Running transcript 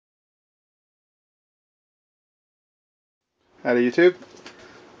Howdy YouTube.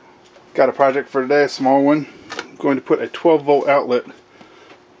 Got a project for today, a small one. I'm going to put a 12-volt outlet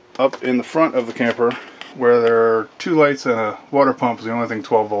up in the front of the camper where there are two lights and a water pump is the only thing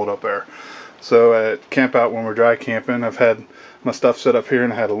 12 volt up there. So at camp out when we're dry camping, I've had my stuff set up here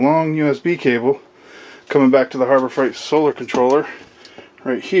and I had a long USB cable coming back to the Harbor Freight solar controller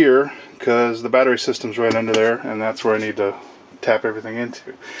right here because the battery system's right under there and that's where I need to tap everything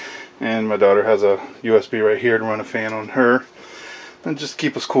into. And my daughter has a USB right here to run a fan on her and just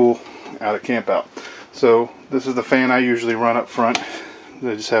keep us cool out at camp out. So this is the fan I usually run up front.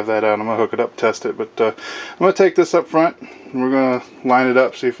 I just have that out. I'm going to hook it up, test it. But I'm going to take this up front and we're going to line it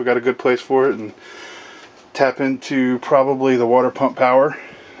up, see if we got a good place for it, and tap into probably the water pump power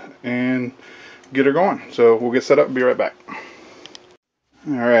and get her going. So we'll get set up and be right back.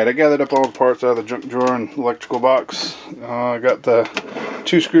 Alright, I gathered up all the parts out of the junk drawer and electrical box. I got the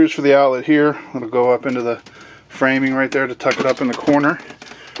two screws for the outlet here. It'll go up into the framing right there to tuck it up in the corner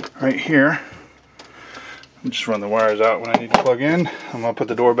right here. Just run the wires out when I need to plug in. I'm going to put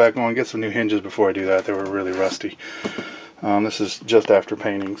the door back on, get some new hinges before I do that. They were really rusty. This is just after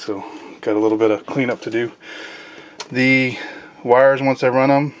painting, so got a little bit of cleanup to do. The wires, once I run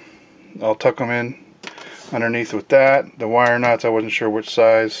them, I'll tuck them in underneath with that. The wire nuts, I wasn't sure which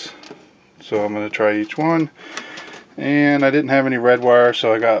size, so I'm going to try each one. And I didn't have any red wire,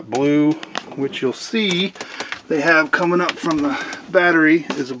 so I got blue, which you'll see they have coming up from the battery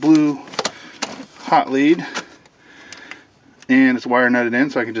is a blue hot lead, and it's wire nutted in,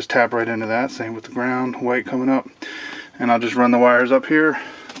 so I can just tap right into that. Same with the ground white coming up, and I'll just run the wires up here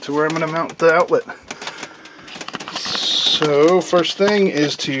to where I'm going to mount the outlet. So first thing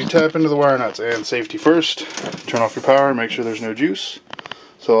is to tap into the wire nuts, and safety first, turn off your power, make sure there's no juice.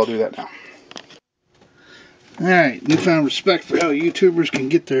 So I'll do that now. Alright, newfound respect for how YouTubers can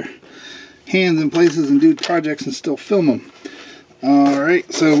get their hands in places and do projects and still film them.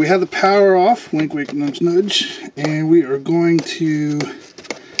 Alright, so we have the power off, wink wink nudge nudge, and we are going to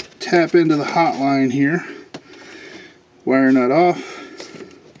tap into the hot line here. Wire nut off.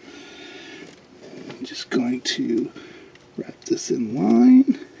 Just going to wrap this in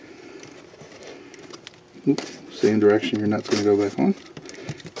line. Oops, same direction your nut's going to go back on.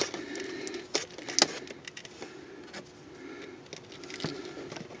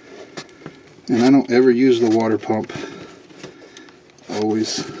 And I don't ever use the water pump.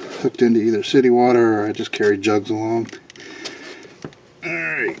 Always hooked into either city water or I just carry jugs along.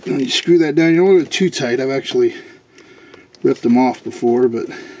 Alright, when you screw that down, you don't want it too tight. I've actually ripped them off before, but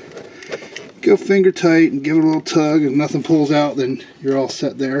go finger tight and give it a little tug. If nothing pulls out, then you're all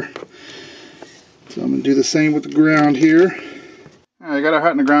set there. So I'm going to do the same with the ground here. Alright, I got our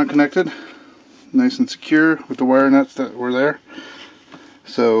hot and the ground connected. Nice and secure with the wire nuts that were there.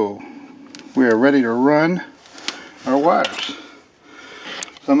 So we are ready to run our wires.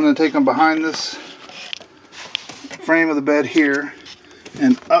 So I'm going to take them behind this frame of the bed here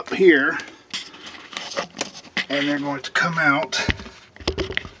and up here, and they're going to come out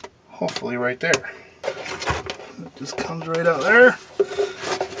hopefully right there. It just comes right out there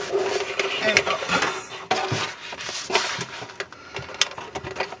and up.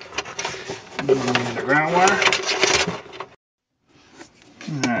 And the ground wire.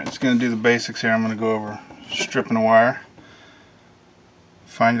 Alright, just going to do the basics here. I'm going to go over stripping the wire.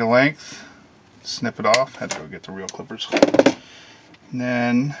 Find your length, snip it off. Had to go get the real clippers. And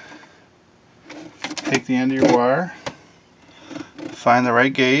then take the end of your wire, find the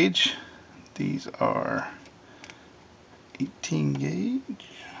right gauge. These are 18 gauge.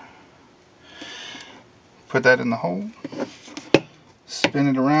 Put that in the hole. Spin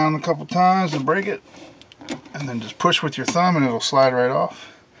it around a couple times and break it. And then just push with your thumb and it'll slide right off.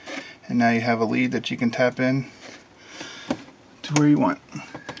 And now you have a lead that you can tap in to where you want.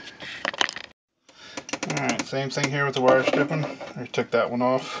 Alright, same thing here with the wire stripping. I took that one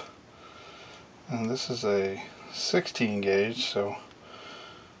off. And this is a 16 gauge, so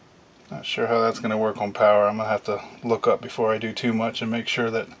not sure how that's going to work on power. I'm going to have to look up before I do too much and make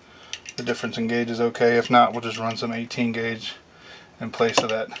sure that the difference in gauge is okay. If not, we'll just run some 18 gauge in place of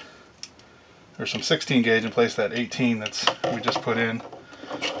that, or some 16 gauge in place of that 18 that's we just put in.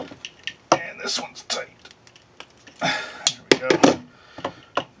 And this one's tight. There we go.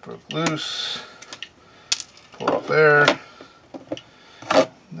 Broke loose. Pull off there.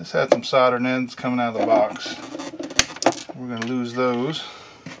 This had some soldered ends coming out of the box. We're going to lose those.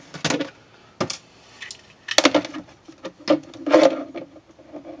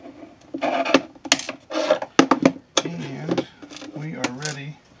 And we are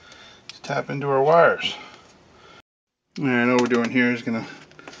ready to tap into our wires. Alright, all we're doing here is going to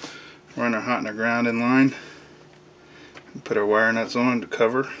run our hot and our ground in line. Put our wire nuts on to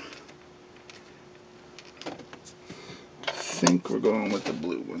cover. I think we're going with the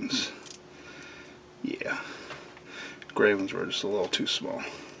blue ones. Yeah. Gray ones were just a little too small.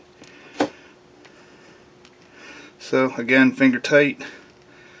 So again, finger tight.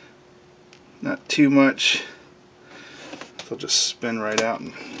 Not too much. They'll just spin right out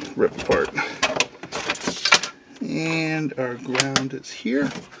and rip apart. And our ground is here.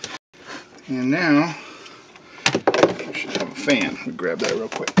 And now we should have a fan. We grab that real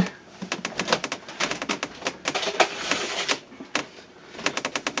quick.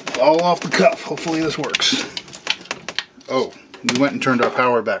 All off the cuff. Hopefully this works. Oh, we went and turned our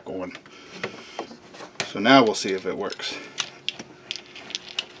power back on. So now we'll see if it works.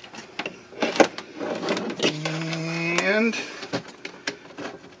 And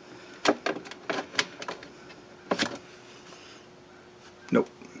nope.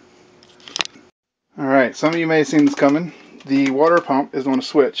 Alright, some of you may have seen this coming. The water pump is on a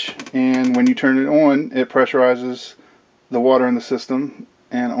switch, and when you turn it on, it pressurizes the water in the system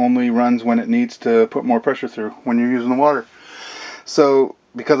and only runs when it needs to put more pressure through when you're using the water. So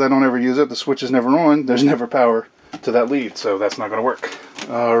because I don't ever use it, the switch is never on, there's never power to that lead, so that's not going to work.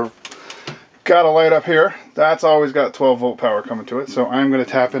 Got a light up here. That's always got 12 volt power coming to it, so I'm going to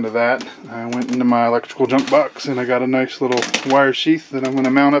tap into that. I went into my electrical junk box and I got a nice little wire sheath that I'm going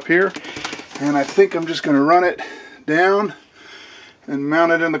to mount up here, and I think I'm just going to run it down and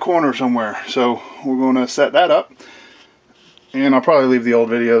mount it in the corner somewhere. So we're going to set that up, and I'll probably leave the old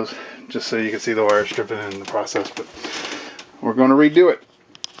videos just so you can see the wire stripping in the process, but we're going to redo it.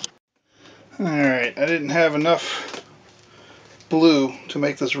 Alright, I didn't have enough blue to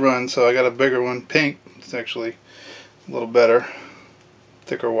make this run, so I got a bigger one, pink. It's actually a little better,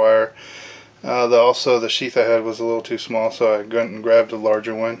 thicker wire. Also the sheath I had was a little too small, so I went and grabbed a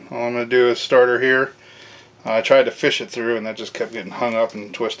larger one. All I'm going to do is start her here. I tried to fish it through and that just kept getting hung up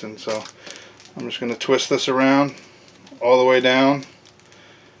and twisting, so I'm just going to twist this around all the way down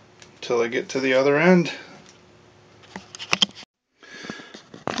until I get to the other end.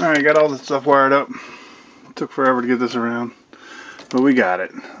 Alright, got all this stuff wired up. It took forever to get this around, but we got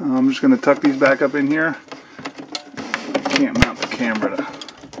it. I'm just going to tuck these back up in here. I can't mount the camera to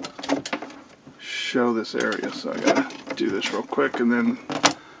show this area, so I got to do this real quick and then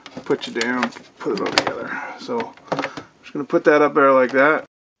put you down, put it all together. So I'm just going to put that up there like that.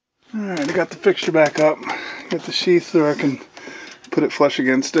 Alright, I got the fixture back up. Got the sheath so I can put it flush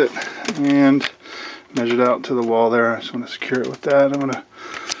against it and measure it out to the wall there. I just want to secure it with that. I'm going to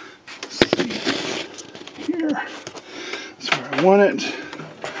see here. That's where I want it.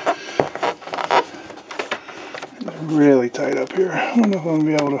 It's really tight up here. I don't know if I'm going to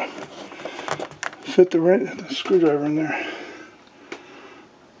be able to fit the screwdriver in there.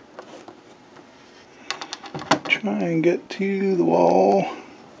 Try and get to the wall.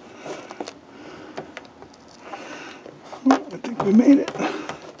 Oh, I think we made it.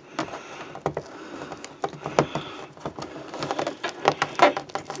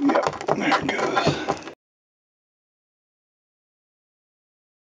 Yep, there it goes.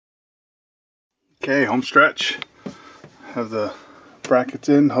 Okay, home stretch. Have the brackets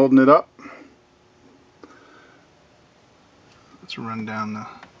in, holding it up. Let's run down the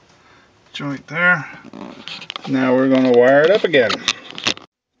joint there. Now we're going to wire it up again.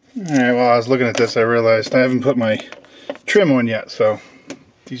 Alright, while I was looking at this, I realized I haven't put my trim on yet, so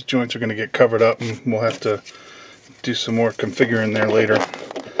these joints are going to get covered up and we'll have to do some more configuring there later.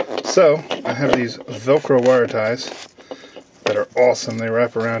 So I have these Velcro wire ties that are awesome. They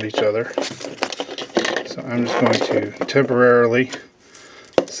wrap around each other. So I'm just going to temporarily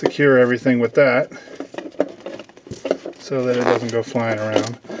secure everything with that so that it doesn't go flying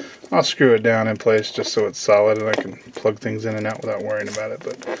around. I'll screw it down in place just so it's solid and I can plug things in and out without worrying about it.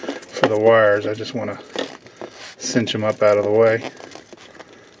 But for the wires, I just want to cinch them up out of the way.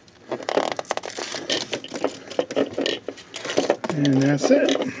 And that's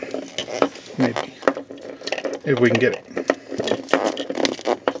it. Maybe. If we can get it.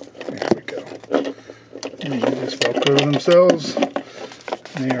 There we go. And they just Velcro themselves.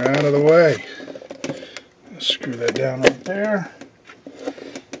 And they are out of the way. Screw that down right there.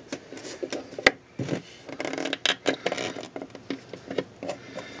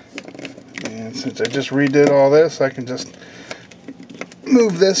 And since I just redid all this, I can just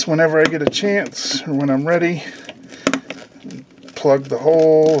move this whenever I get a chance or when I'm ready. Plug the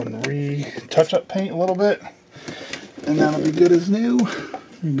hole and retouch up paint a little bit. And that'll be good as new.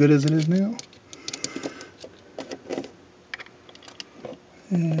 Good as it is now.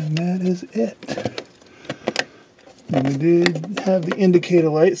 And that is it. And we did have the indicator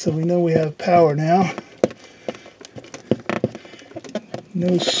light, so we know we have power now.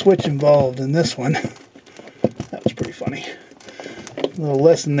 No switch involved in this one. That was pretty funny. A little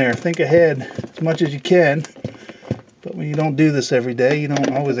lesson there. Think ahead as much as you can. But when you don't do this every day, you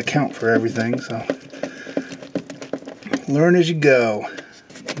don't always account for everything. So learn as you go.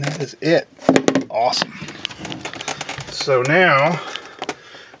 And that is it. Awesome. So now,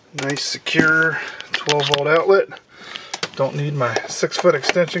 nice secure 12-volt outlet. Don't need my 6-foot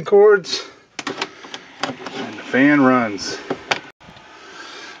extension cords. And the fan runs.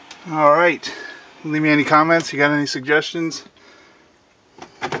 Alright. Leave me any comments. You got any suggestions?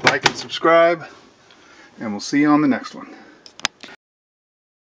 Like and subscribe. And we'll see you on the next one.